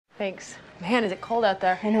Thanks. Man, is it cold out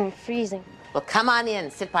there. I know, I'm freezing. Well, come on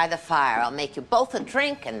in, sit by the fire. I'll make you both a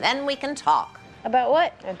drink, and then we can talk. About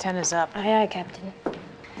what? Antenna's up. Aye, aye, Captain.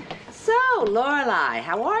 So, Lorelei,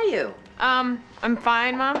 how are you? I'm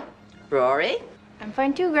fine, Mom. Rory? I'm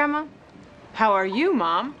fine too, Grandma. How are you,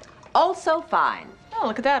 Mom? Also fine. Oh,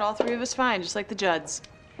 look at that. All three of us fine, just like the Judds.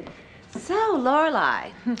 So,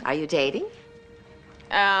 Lorelei, are you dating?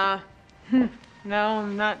 No,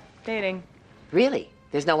 I'm not dating. Really?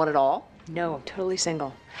 There's no one at all? No, I'm totally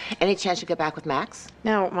single. Any chance you get back with Max?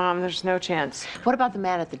 No, Mom, there's no chance. What about the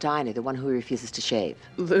man at the diner, the one who refuses to shave?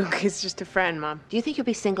 Luke is just a friend, Mom. Do you think you'll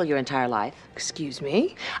be single your entire life? Excuse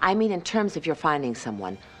me? I mean, in terms of your finding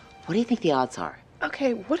someone, what do you think the odds are?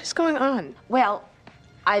 Okay, what is going on? Well,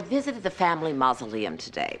 I visited the family mausoleum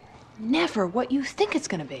today. Never what you think it's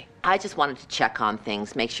gonna be. I just wanted to check on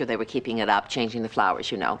things, make sure they were keeping it up, changing the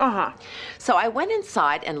flowers, you know. Uh-huh. So I went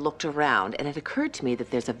inside and looked around, and it occurred to me that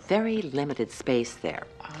there's a very limited space there.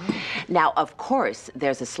 Oh. Now, of course,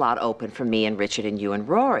 there's a slot open for me and Richard and you and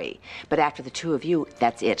Rory. But after the two of you,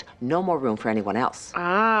 that's it. No more room for anyone else.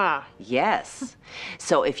 Ah. Yes.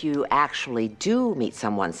 So if you actually do meet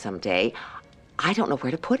someone someday, I don't know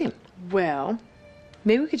where to put him. Well,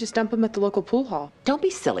 maybe we could just dump him at the local pool hall. Don't be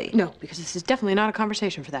silly. No, because this is definitely not a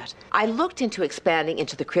conversation for that. I looked into expanding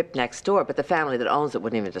into the crypt next door, but the family that owns it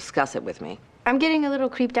wouldn't even discuss it with me. I'm getting a little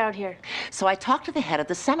creeped out here. So I talked to the head of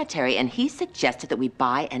the cemetery, and he suggested that we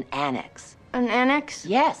buy an annex. An annex?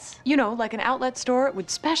 Yes. You know, like an outlet store, it would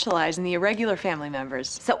specialize in the irregular family members.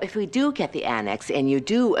 So if we do get the annex, and you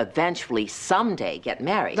do eventually someday get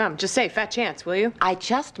married... Mom, just say fat chance, will you? I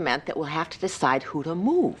just meant that we'll have to decide who to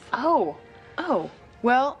move. Oh.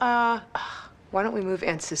 Well, why don't we move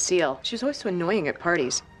Aunt Cecile? She was always so annoying at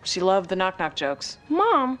parties. She loved the knock-knock jokes.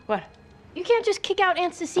 Mom, What? you can't just kick out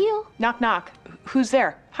Aunt Cecile. Knock-knock. Who's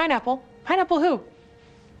there? Pineapple. Pineapple who?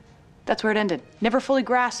 That's where it ended. Never fully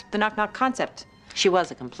grasped the knock-knock concept. She was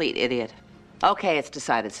a complete idiot. Okay, it's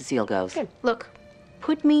decided. Cecile goes. Good. Look,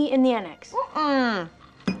 put me in the annex.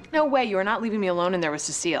 No way, you are not leaving me alone in there with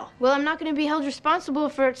Cecile. Well, I'm not going to be held responsible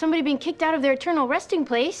for somebody being kicked out of their eternal resting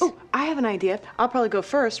place. Oh, I have an idea. I'll probably go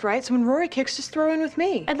first, right? So when Rory kicks, just throw in with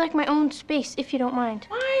me. I'd like my own space, if you don't mind.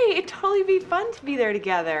 Why? It'd totally be fun to be there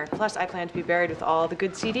together. Plus, I plan to be buried with all the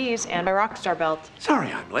good CDs and my rock star belt.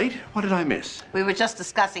 Sorry I'm late. What did I miss? We were just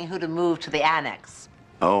discussing who to move to the annex.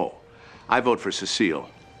 Oh, I vote for Cecile.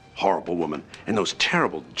 Horrible woman. And those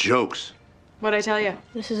terrible jokes. What'd I tell you?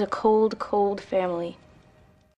 This is a cold, cold family.